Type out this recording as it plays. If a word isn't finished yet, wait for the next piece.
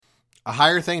A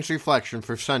Higher Things Reflection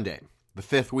for Sunday, the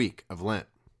 5th week of Lent,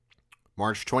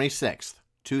 March 26th,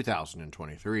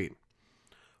 2023.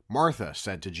 Martha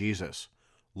said to Jesus,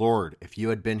 "Lord, if you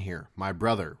had been here, my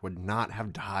brother would not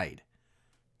have died."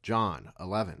 John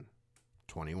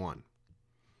 11:21.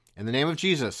 In the name of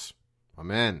Jesus,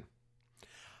 Amen.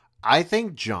 I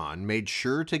think John made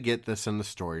sure to get this in the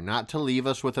story, not to leave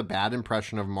us with a bad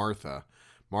impression of Martha,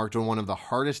 marked on one of the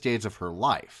hardest days of her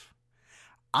life.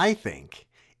 I think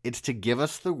it's to give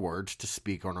us the words to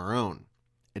speak on our own.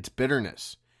 It's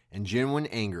bitterness and genuine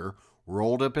anger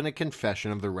rolled up in a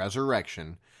confession of the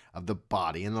resurrection of the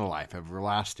body and the life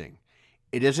everlasting.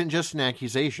 It isn't just an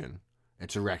accusation,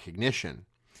 it's a recognition.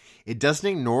 It doesn't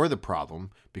ignore the problem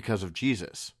because of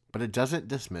Jesus, but it doesn't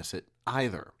dismiss it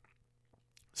either.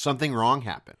 Something wrong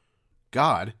happened.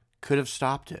 God could have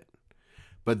stopped it.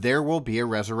 But there will be a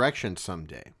resurrection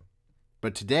someday.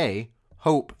 But today,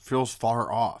 hope feels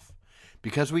far off,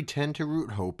 because we tend to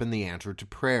root hope in the answer to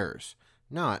prayers,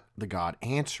 not the God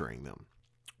answering them.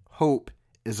 Hope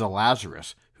is a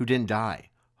Lazarus who didn't die.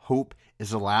 Hope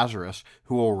is a Lazarus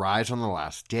who will rise on the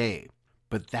last day.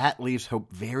 But that leaves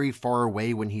hope very far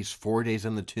away when he's 4 days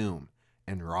in the tomb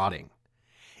and rotting.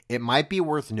 It might be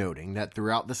worth noting that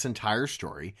throughout this entire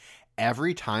story,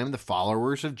 every time the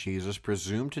followers of Jesus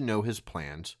presume to know his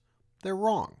plans, they're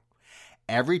wrong.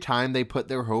 Every time they put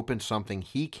their hope in something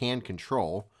he can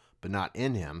control, but not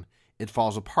in him, it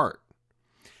falls apart.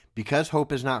 Because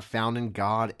hope is not found in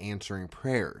God answering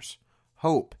prayers,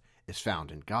 hope is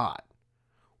found in God.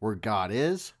 Where God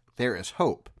is, there is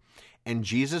hope. And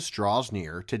Jesus draws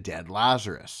near to dead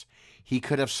Lazarus. He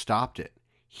could have stopped it.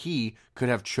 He could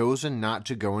have chosen not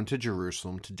to go into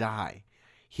Jerusalem to die.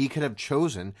 He could have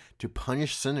chosen to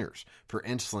punish sinners for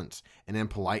insolence and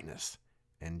impoliteness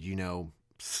and,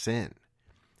 sin.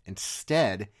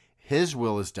 Instead, his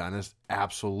will is done as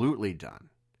absolutely done,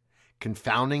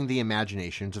 confounding the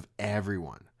imaginations of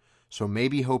everyone. So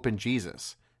maybe hope in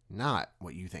Jesus, not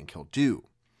what you think he'll do.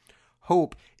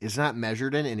 Hope is not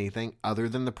measured in anything other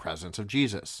than the presence of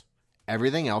Jesus.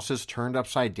 Everything else is turned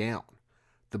upside down.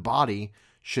 The body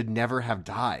should never have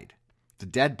died. The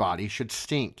dead body should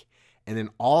stink. And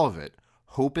in all of it,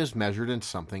 hope is measured in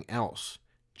something else.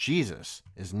 Jesus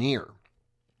is near.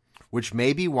 Which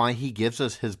may be why he gives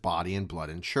us his body and blood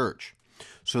in church.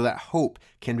 So that hope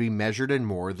can be measured in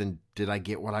more than did I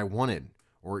get what I wanted?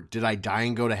 Or did I die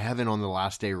and go to heaven on the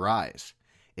last day rise?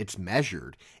 It's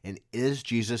measured in, is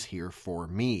Jesus here for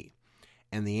me?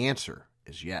 And the answer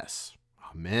is yes.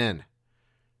 Amen.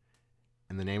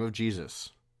 In the name of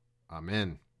Jesus.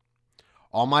 Amen.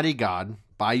 Almighty God,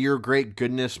 by your great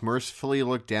goodness, mercifully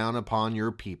look down upon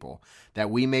your people, that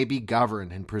we may be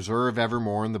governed and preserved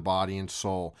evermore in the body and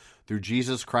soul, through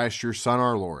Jesus Christ, your Son,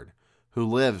 our Lord, who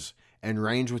lives and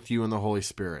reigns with you in the Holy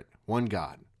Spirit, one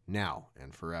God, now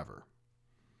and forever.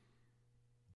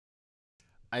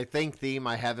 I thank thee,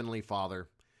 my heavenly Father,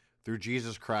 through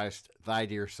Jesus Christ, thy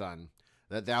dear Son,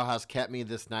 that thou hast kept me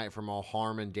this night from all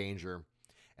harm and danger.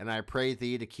 And I pray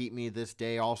thee to keep me this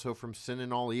day also from sin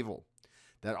and all evil,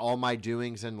 that all my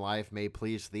doings in life may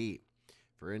please thee.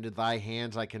 For into thy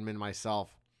hands I commend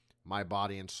myself, my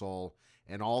body and soul,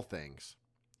 and all things.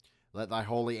 Let thy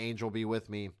holy angel be with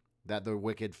me, that the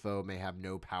wicked foe may have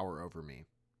no power over me.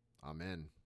 Amen.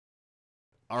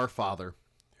 Our Father,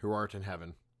 who art in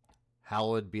heaven,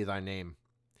 hallowed be thy name.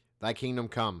 Thy kingdom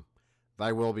come,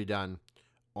 thy will be done,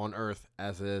 on earth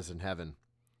as it is in heaven.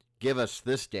 Give us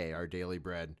this day our daily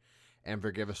bread, and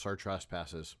forgive us our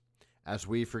trespasses, as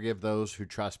we forgive those who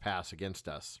trespass against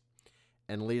us.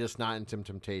 And lead us not into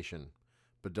temptation,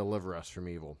 but deliver us from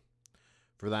evil.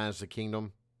 For thine is the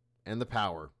kingdom, and the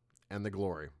power, and the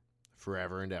glory,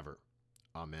 forever and ever.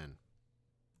 Amen.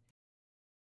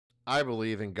 I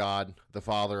believe in God, the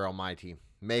Father Almighty,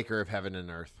 maker of heaven and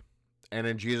earth, and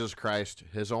in Jesus Christ,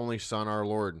 his only Son, our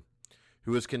Lord,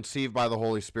 who was conceived by the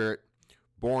Holy Spirit,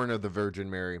 born of the Virgin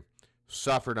Mary,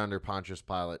 suffered under Pontius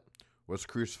Pilate, was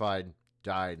crucified,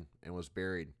 died, and was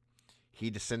buried. He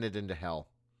descended into hell,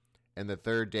 and the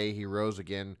third day he rose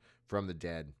again from the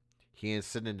dead. He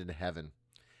ascended into heaven,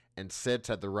 and sits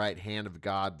at the right hand of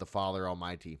God the Father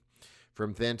Almighty.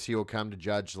 From thence he will come to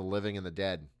judge the living and the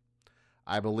dead.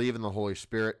 I believe in the Holy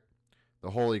Spirit,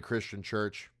 the holy Christian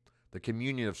Church, the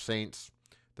communion of saints,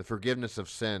 the forgiveness of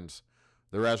sins,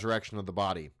 the resurrection of the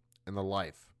body, and the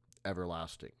life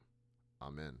everlasting.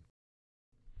 Amen.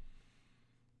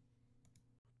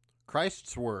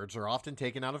 Christ's words are often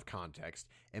taken out of context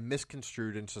and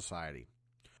misconstrued in society.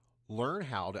 Learn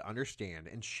how to understand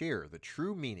and share the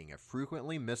true meaning of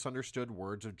frequently misunderstood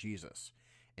words of Jesus.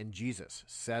 And Jesus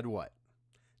said what?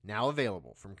 Now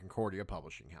available from Concordia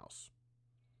Publishing House.